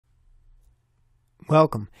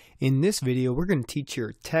Welcome. In this video, we're going to teach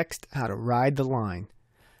your text how to ride the line.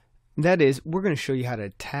 That is, we're going to show you how to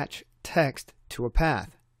attach text to a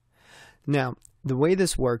path. Now, the way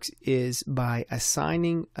this works is by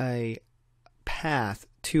assigning a path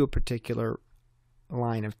to a particular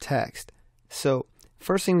line of text. So,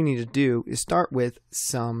 first thing we need to do is start with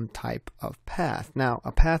some type of path. Now,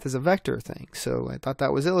 a path is a vector thing, so I thought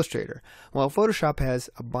that was Illustrator. Well, Photoshop has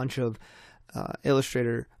a bunch of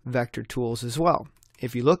Illustrator vector tools as well.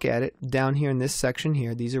 If you look at it down here in this section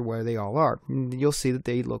here, these are where they all are. You'll see that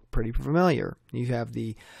they look pretty familiar. You have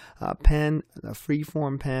the pen, the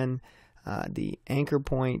freeform pen, the anchor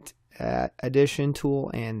point addition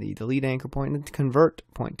tool, and the delete anchor point, and the convert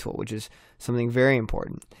point tool, which is something very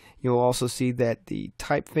important. You'll also see that the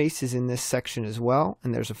typeface is in this section as well,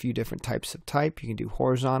 and there's a few different types of type. You can do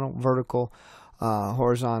horizontal, vertical,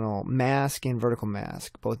 horizontal mask, and vertical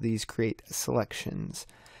mask. Both of these create selections.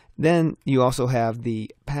 Then you also have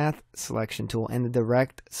the path selection tool and the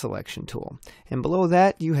direct selection tool. And below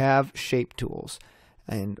that you have shape tools.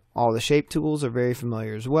 And all the shape tools are very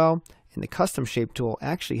familiar as well. And the custom shape tool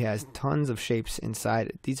actually has tons of shapes inside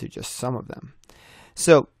it. These are just some of them.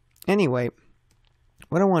 So anyway,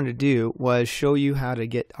 what I wanted to do was show you how to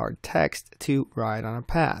get our text to ride on a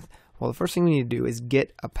path. Well, the first thing we need to do is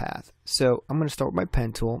get a path. So I'm going to start with my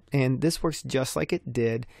pen tool, and this works just like it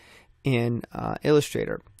did in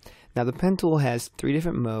Illustrator. Now the pen tool has three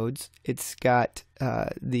different modes. It's got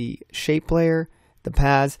the shape layer, the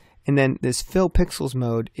paths, and then this fill pixels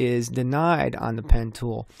mode is denied on the pen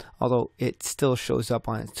tool, although it still shows up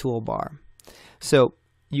on its toolbar. So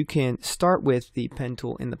you can start with the pen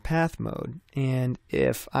tool in the path mode, and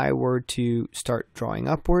if I were to start drawing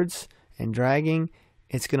upwards and dragging,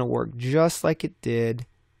 it's going to work just like it did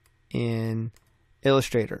in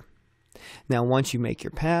Illustrator. Now once you make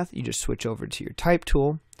your path, you just switch over to your type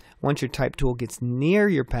tool. Once your type tool gets near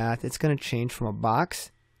your path, it's going to change from a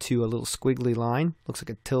box to a little squiggly line. Looks like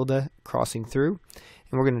a tilde crossing through.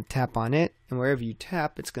 And we're going to tap on it, and wherever you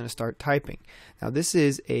tap, it's going to start typing. Now this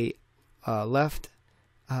is a left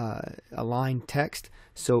aligned text,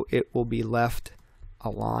 so it will be left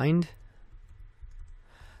aligned.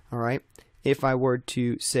 Alright, if I were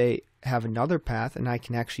to say have another path, and I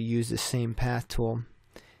can actually use the same path tool,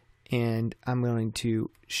 and I'm going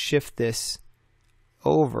to shift this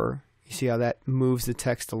over. You see how that moves the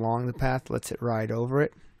text along the path, lets it ride over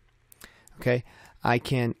it. Okay, I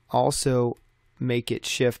can also make it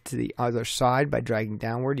shift to the other side by dragging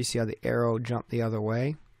downward. You see how the arrow jumped the other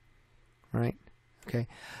way, right? Okay,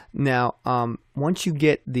 now once you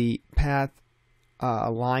get the path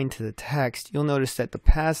aligned to the text, you'll notice that the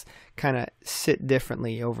paths kind of sit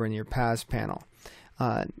differently over in your paths panel.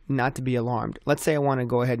 Not to be alarmed. Let's say I want to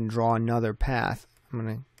go ahead and draw another path. I'm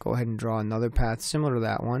going to go ahead and draw another path similar to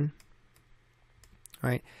that one.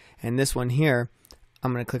 Right? And this one here,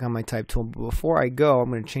 I'm going to click on my type tool. But before I go, I'm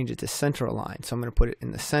going to change it to center align. So I'm going to put it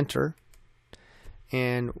in the center.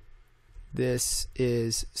 And this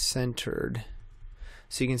is centered.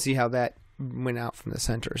 So you can see how that went out from the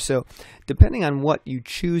center. So depending on what you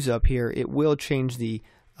choose up here, it will change the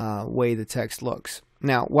way the text looks.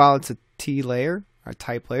 Now, while it's a T layer, or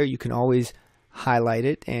type layer, you can always highlight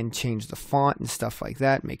it and change the font and stuff like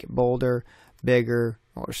that, make it bolder, bigger,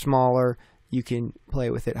 or smaller. You can play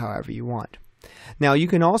with it however you want. Now you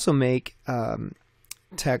can also make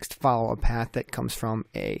text follow a path that comes from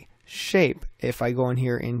a shape. If I go in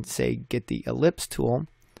here and say get the ellipse tool,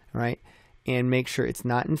 right, and make sure it's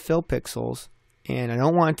not in fill pixels, and I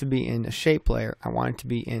don't want it to be in a shape layer, I want it to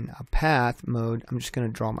be in a path mode, I'm just going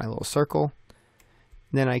to draw my little circle.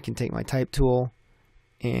 Then I can take my type tool,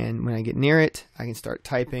 and when I get near it, I can start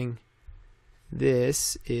typing.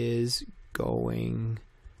 This is going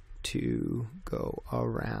to go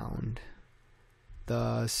around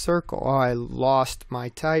the circle. Oh, I lost my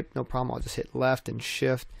type. No problem. I'll just hit left and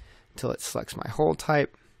shift until it selects my whole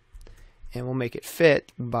type. And we'll make it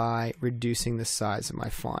fit by reducing the size of my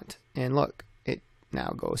font. And look, it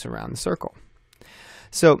now goes around the circle.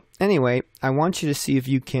 So anyway, I want you to see if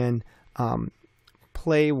you can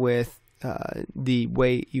play with the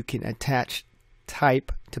way you can attach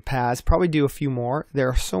type to paths. Probably do a few more. There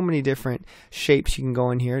are so many different shapes you can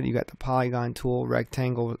go in here. You got the polygon tool,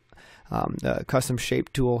 rectangle, the custom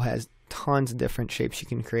shape tool has tons of different shapes you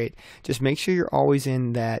can create. Just make sure you're always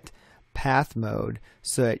in that path mode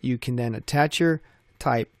so that you can then attach your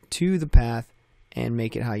type to the path and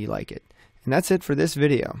make it how you like it. And that's it for this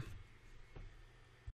video.